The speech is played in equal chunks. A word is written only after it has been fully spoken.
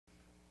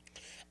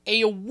Hey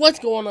yo, what's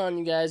going on,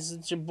 you guys?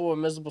 It's your boy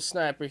Miserable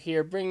Sniper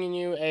here, bringing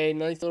you a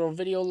nice little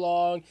video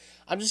log.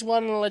 I'm just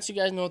wanting to let you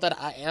guys know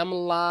that I am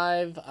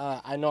alive.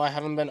 I know I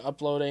haven't been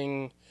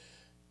uploading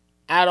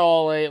at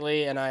all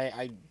lately, and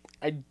I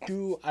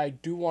do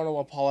want to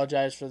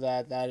apologize for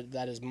that.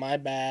 That is my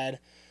bad.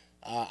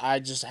 I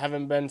just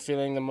haven't been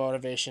feeling the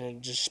motivation to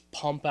just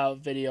pump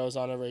out videos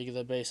on a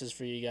regular basis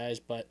for you guys.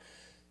 But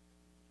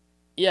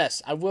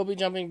yes, I will be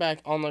jumping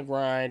back on the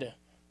grind.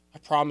 I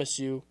promise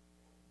you.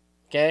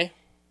 Okay,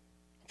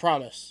 I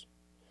promise.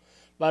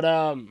 But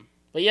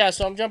yeah,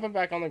 so I'm jumping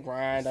back on the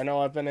grind. I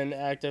know I've been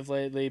inactive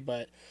lately,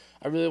 but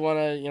I really want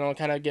to,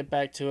 kind of get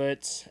back to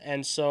it.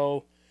 And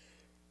so,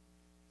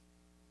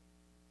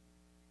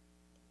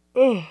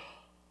 ugh,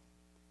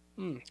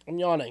 I'm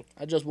yawning.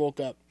 I just woke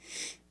up.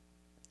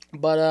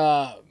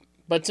 But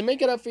but to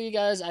make it up for you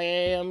guys, I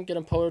am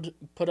gonna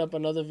put up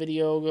another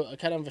video,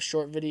 kind of a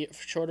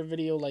shorter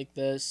video like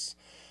this.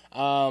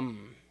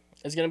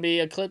 It's gonna be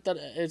a clip that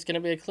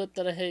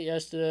I hit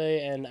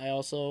yesterday, and I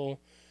also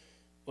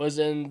was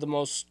in the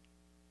most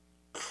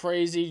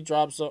crazy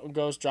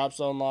ghost drop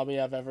zone lobby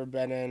I've ever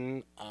been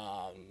in.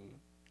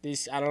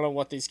 These I don't know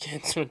what these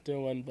kids were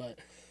doing, but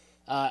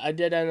I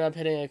did end up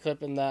hitting a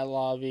clip in that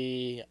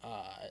lobby,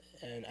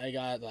 and I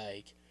got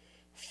like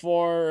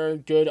four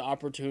good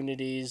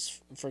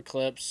opportunities for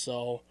clips.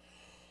 So,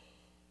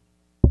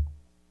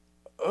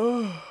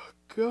 oh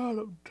God,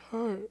 I'm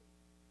tired.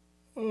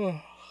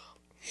 Ugh.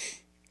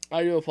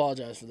 I do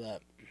apologize for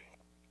that,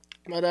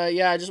 but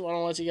yeah, I just want to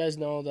let you guys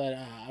know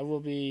that I will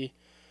be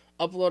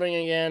uploading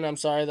again. I'm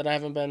sorry that I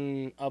haven't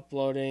been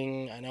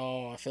uploading. I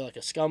know I feel like a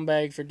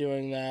scumbag for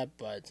doing that,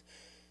 but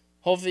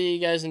hopefully you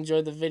guys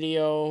enjoyed the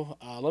video.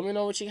 Let me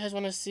know what you guys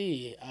want to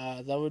see.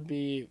 That would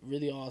be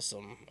really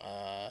awesome.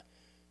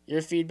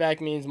 Your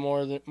feedback means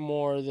more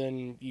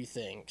than you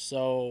think.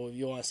 So if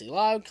you want to see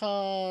live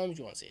comms,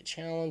 you want to see a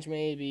challenge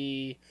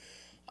maybe,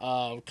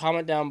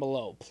 comment down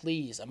below,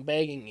 please. I'm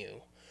begging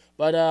you.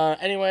 But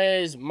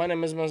anyways, my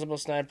name is Miserable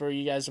Sniper.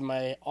 You guys are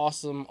my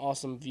awesome,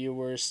 awesome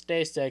viewers.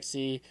 Stay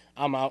sexy.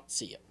 I'm out.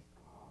 See ya.